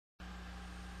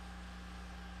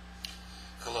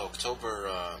Hello, October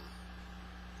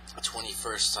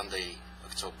 21st, Sunday,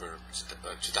 October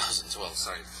 2012.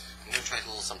 Sorry, I'm going to try a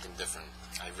little something different.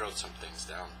 I wrote some things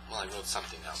down. Well, I wrote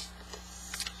something down.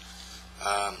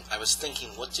 I was thinking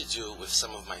what to do with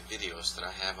some of my videos that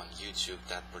I have on YouTube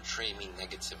that portray me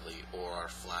negatively or are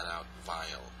flat out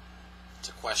vile. It's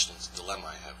a question, it's a dilemma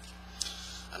I have.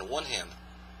 On the one hand,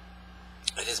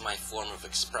 it is my form of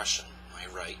expression, my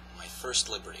right, my first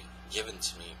liberty, given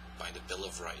to me by the Bill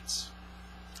of Rights.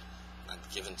 Not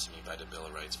given to me by the Bill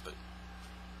of Rights, but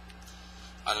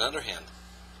on the other hand,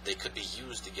 they could be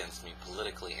used against me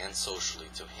politically and socially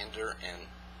to hinder and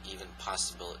even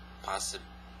possibly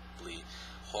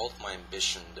halt my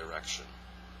ambition direction.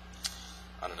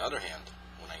 On the other hand,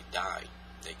 when I die,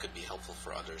 they could be helpful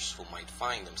for others who might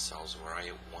find themselves where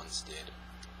I once did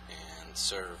and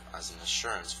serve as an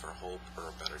assurance for hope or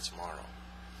a better tomorrow.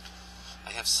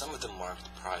 I have some of them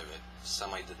marked private,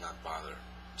 some I did not bother.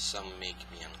 Some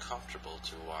make me uncomfortable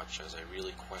to watch as I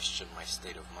really question my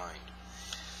state of mind.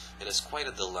 It is quite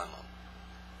a dilemma.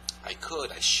 I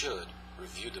should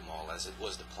review them all as it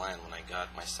was the plan when I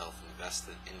got myself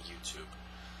invested in YouTube.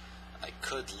 I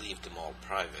could leave them all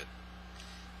private.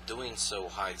 Doing so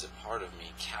hides a part of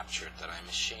me captured that I'm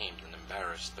ashamed and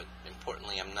embarrassed, but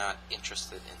importantly I'm not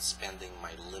interested in spending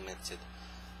my limited,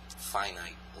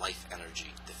 finite life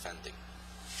energy defending.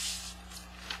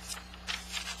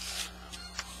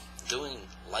 Doing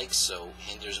like so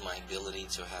hinders my ability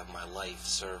to have my life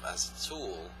serve as a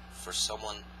tool for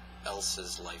someone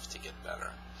else's life to get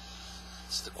better.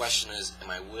 So the question is, am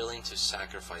I willing to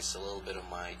sacrifice a little bit of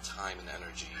my time and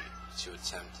energy to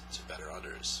attempt to better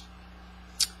others?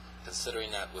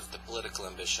 Considering that with the political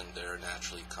ambition there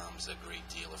naturally comes a great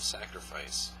deal of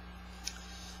sacrifice.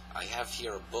 I have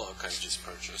here a book I just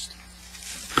purchased.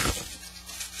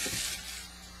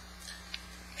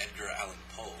 Edgar Allan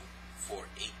Poe. For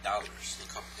 $8.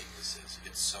 Look how big this is.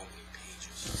 It's so many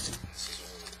pages. This is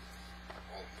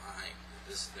all mine.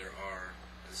 This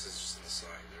is just on the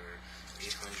side. There are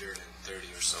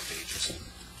 830 or so pages.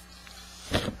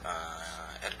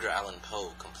 Edgar Allan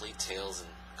Poe, Complete Tales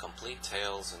and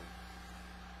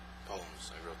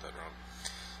Poems. I wrote that wrong.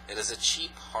 It is a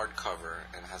cheap hardcover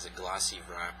and has a glossy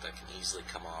wrap that can easily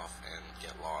come off and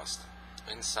get lost.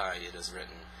 Inside it is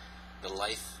written, "The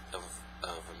life of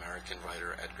American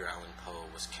writer Edgar Allan Poe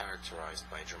was characterized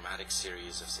by a dramatic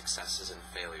series of successes and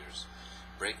failures,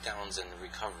 breakdowns and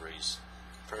recoveries,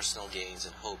 personal gains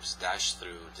and hopes dashed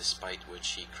through, despite which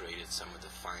he created some of the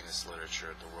finest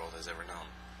literature the world has ever known."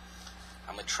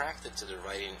 I'm attracted to the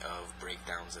writing of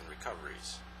breakdowns and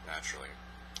recoveries, naturally.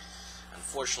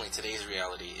 Unfortunately, today's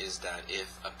reality is that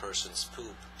if a person's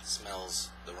poop smells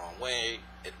the wrong way,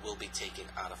 it will be taken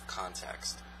out of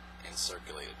context and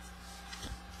circulated.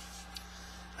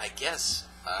 I guess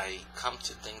I come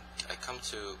to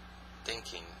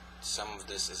thinking some of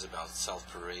this is about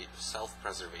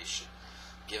self-preservation,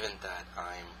 given that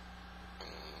I'm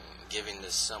giving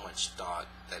this so much thought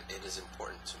that it is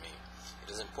important to me. It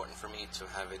is important for me to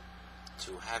have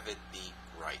it be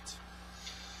right.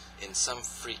 In some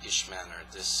freakish manner,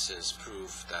 this is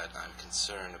proof that I'm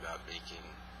concerned about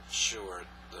making sure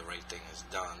the right thing is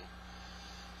done.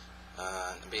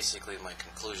 Basically, my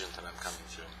conclusion that I'm coming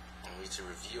to. I need to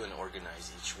review and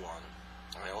organize each one.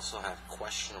 I also have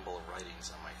questionable writings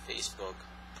on my Facebook,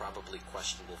 probably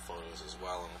questionable photos as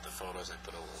well, and with the photos I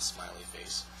put a little smiley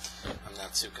face. I'm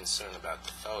not too concerned about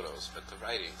the photos, but the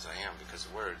writings I am, because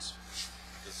words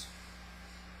is,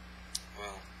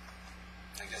 well,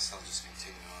 I guess I'll just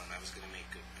continue on. I was going to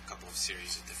make a couple of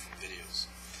series of different videos.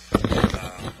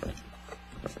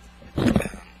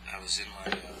 I was in my,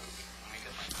 let me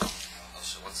get my phone. I'll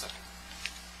show 1 second.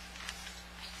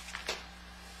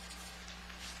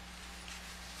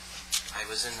 I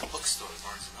was in the bookstore at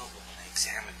Barnes & Noble and I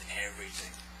examined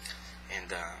everything, and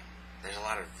there's a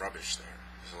lot of rubbish there.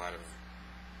 There's a lot of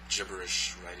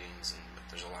gibberish writings, but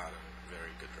there's a lot of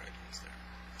very good writings there.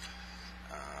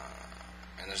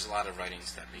 And there's a lot of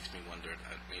writings that makes me wonder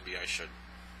that maybe I should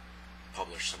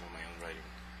publish some of my own writing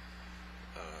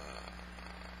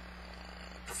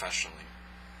professionally,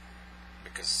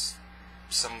 because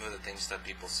some of the things that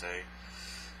people say,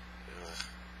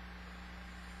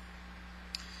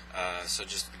 so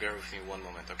just bear with me 1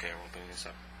 moment. Okay, I'm opening this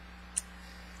up.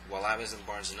 While I was in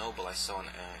Barnes & Noble, I saw an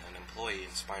employee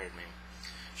inspired me.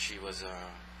 She was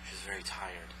very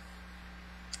tired.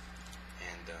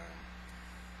 And,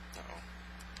 uh-oh.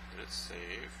 Did it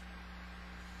save?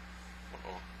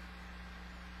 Uh-oh.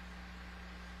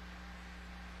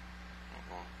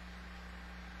 Uh-oh.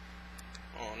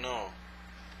 Oh, no.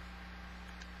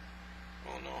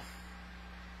 Oh, no.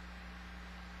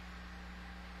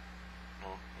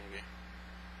 Oh, maybe.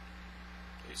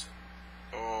 Please.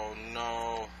 Oh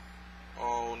no.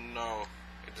 Oh no.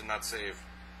 It did not save.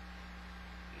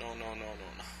 No, no, no, no,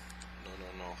 no. No, no,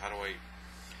 no. How do I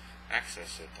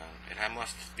access it then? It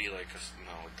must be like a...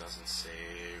 No, it doesn't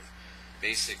save.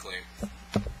 Basically,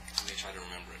 let me try to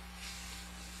remember it.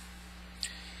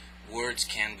 Words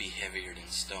can be heavier than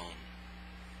stone.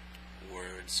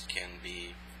 Words can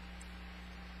be...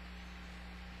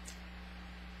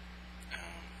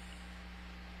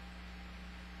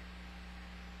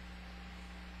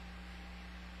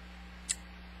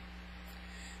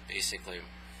 basically,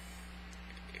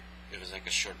 it was like a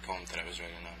short poem that I was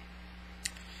writing on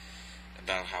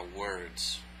about how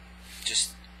words,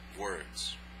 just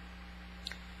words,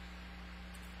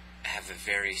 have a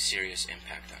very serious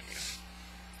impact on you.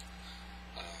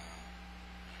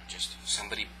 Just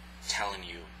somebody telling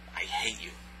you, I hate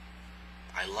you,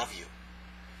 I love you.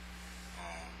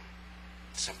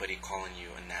 Somebody calling you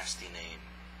a nasty name,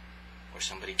 or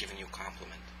somebody giving you a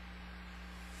compliment.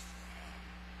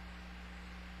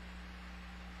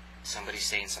 Somebody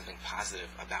saying something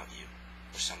positive about you,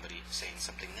 or somebody saying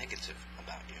something negative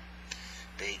about you.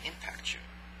 They impact you.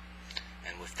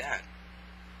 And with that,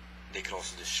 they could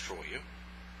also destroy you.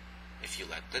 If you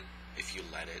let it,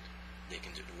 they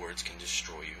can do. Words can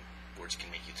destroy you. Words can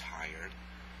make you tired.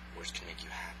 Words can make you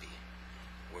happy.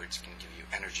 Words can give you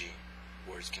energy.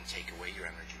 Words can take away your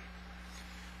energy.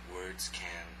 Words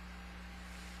can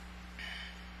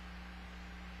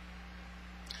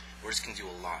do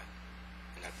a lot.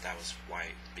 And that was why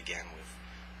it began with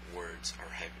words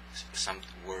are heavy.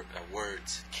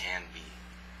 Words can be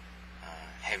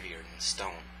heavier than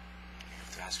stone. You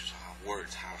have to ask yourself,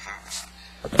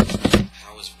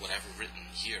 how is whatever written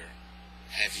here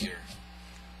heavier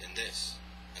than this?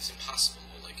 It's impossible.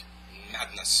 Like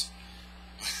madness.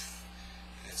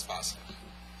 It's possible.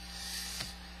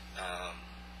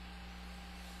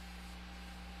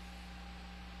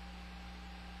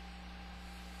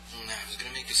 I was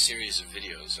going to make a series of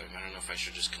videos. I don't know if I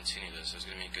should just continue this. I was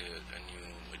going to make a new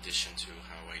addition to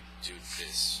how I do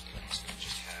this. I was going to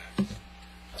just have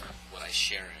what I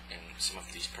share in some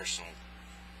of these personal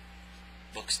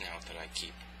books now that I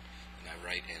keep and I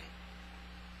write in.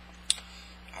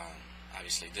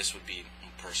 Obviously, this would be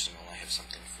personal. I have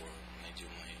something for when I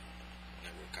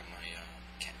work on my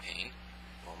campaign.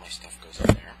 All my stuff goes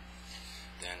in there.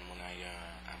 Then when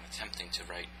I'm attempting to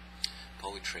write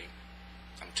poetry.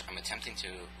 I'm attempting to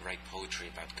write poetry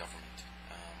about government.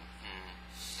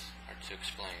 Hard to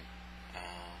explain.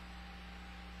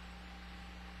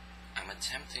 I'm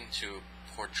attempting to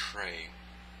portray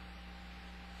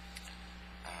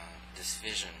this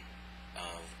vision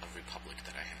of a republic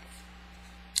that I have.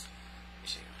 You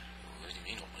say, what do you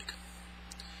mean, like?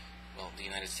 Well, the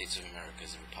United States of America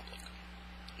is a republic.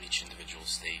 Each individual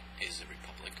state is a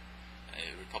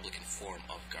republican form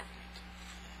of government.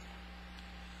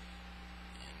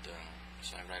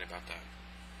 So I write about that.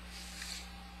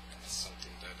 That's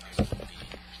something that I will be,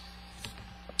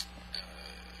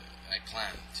 I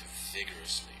plan to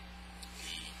vigorously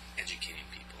be educating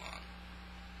people on.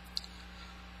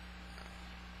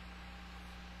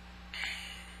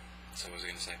 So what was I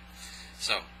going to say?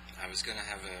 So, I was going to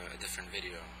have a different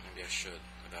video, maybe I should,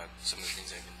 about some of the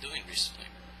things I've been doing recently.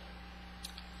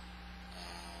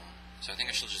 So I think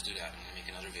I should just do that. I'm going to make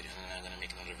another video, and then I'm going to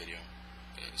make another video,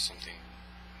 something,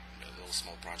 a little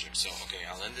small project. So, okay,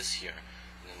 I'll end this here,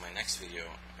 and in my next video,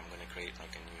 I'm going to create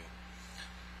like a new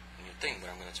thing, but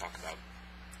I'm going to talk about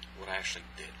what I actually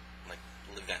did, like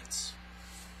events,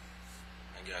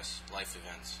 I guess, life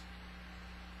events.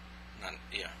 Not,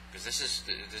 yeah, because this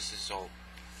is all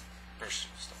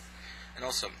personal stuff. And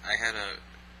also, I had a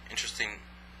interesting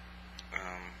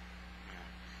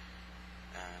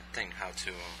thing how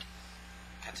to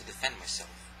defend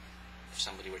myself if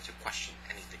somebody were to question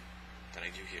anything that I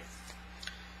do here.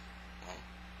 Well,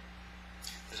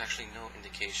 there's actually no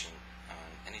indication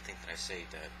on anything that I say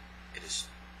that it is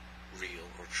real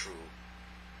or true.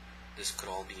 This could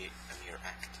all be a mere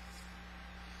act.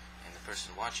 And the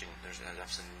person watching, there's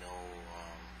absolutely no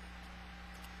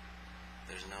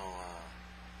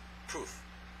proof.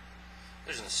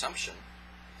 There's an assumption,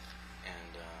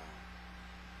 and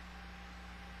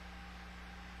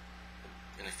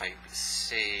if I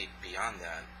say beyond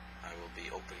that, I will be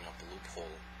opening up a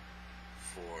loophole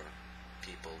for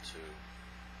people to,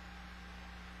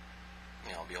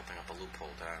 I'll be opening up a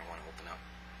loophole that I don't want to open up.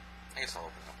 I guess I'll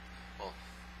open up. Well,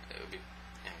 it would be,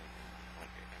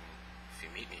 if you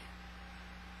meet me,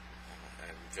 I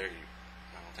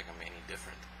don't think I'm any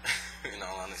different, in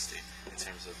all honesty, in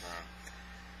terms of,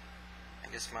 I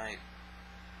guess my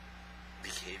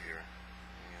behavior,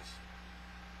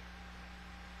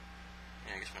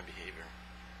 I guess my behavior.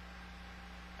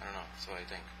 I don't know. That's what I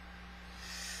think.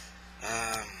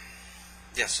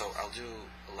 Yeah, so I'll do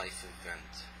a life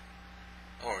event.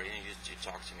 Or you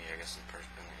talk to me, I guess, in person.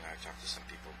 I talk to some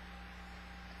people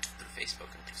through Facebook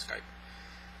and through Skype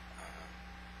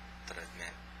that I've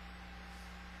met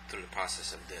through the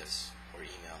process of this, or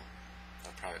email,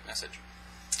 or private message.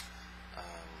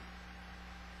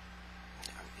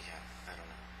 Yeah, I don't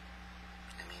know.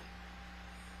 I mean,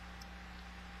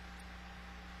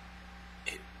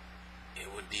 it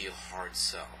would be a hard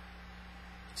sell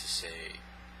to say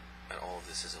that all of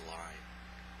this is a lie.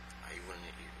 I wouldn't.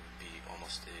 It would be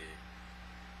almost a.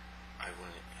 I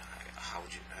wouldn't. How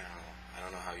would you? I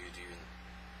don't know how you'd even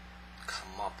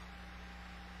come up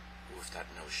with that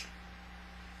notion.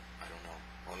 I don't know.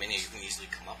 Well, I mean, you can easily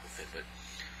come up with it, but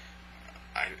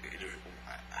I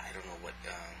don't know what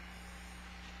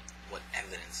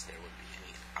evidence there would be,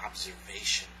 any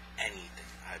observation, anything.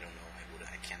 I don't know.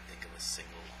 I can't think of a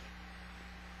single one.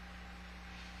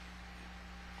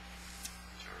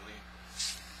 Charlie.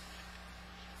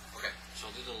 Okay, so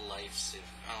I'll do the life's.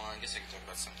 I guess I can talk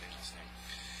about something else now.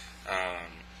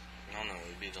 No, it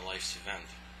would be the life's event.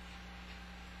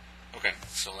 Okay,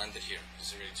 so I'll end it here. This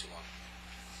is already too long.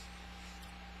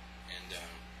 And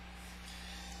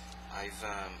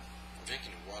I'm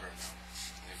drinking water now.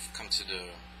 I've come to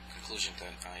the conclusion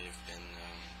that I have been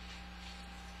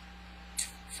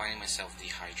finding myself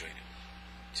dehydrated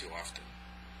too often.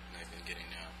 And I've been getting,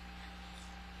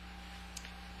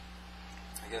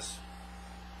 I guess,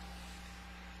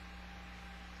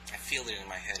 I feel it in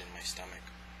my head and my stomach.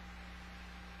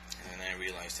 And then I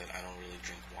realized that I don't really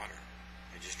drink water.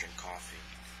 I just drink coffee.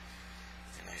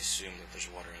 And I assume that there's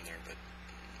water in there, but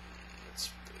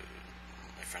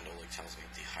my friend Oleg tells me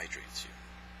it dehydrates you.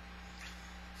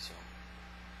 So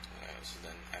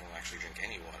then I don't actually drink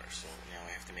any water. So now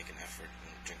I have to make an effort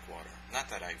and drink water. Not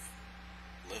that I've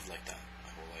lived like that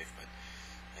my whole life, but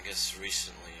I guess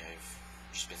recently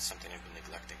there's been something I've been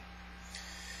neglecting.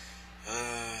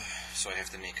 So I have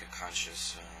to make a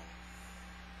conscious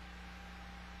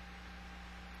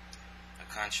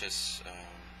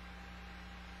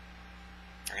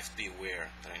I have to be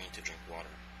aware that I need to drink water.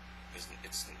 It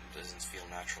doesn't feel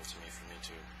natural to me for me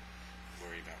to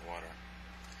worry about water.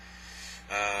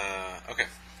 Okay,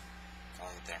 I'll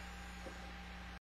end it there.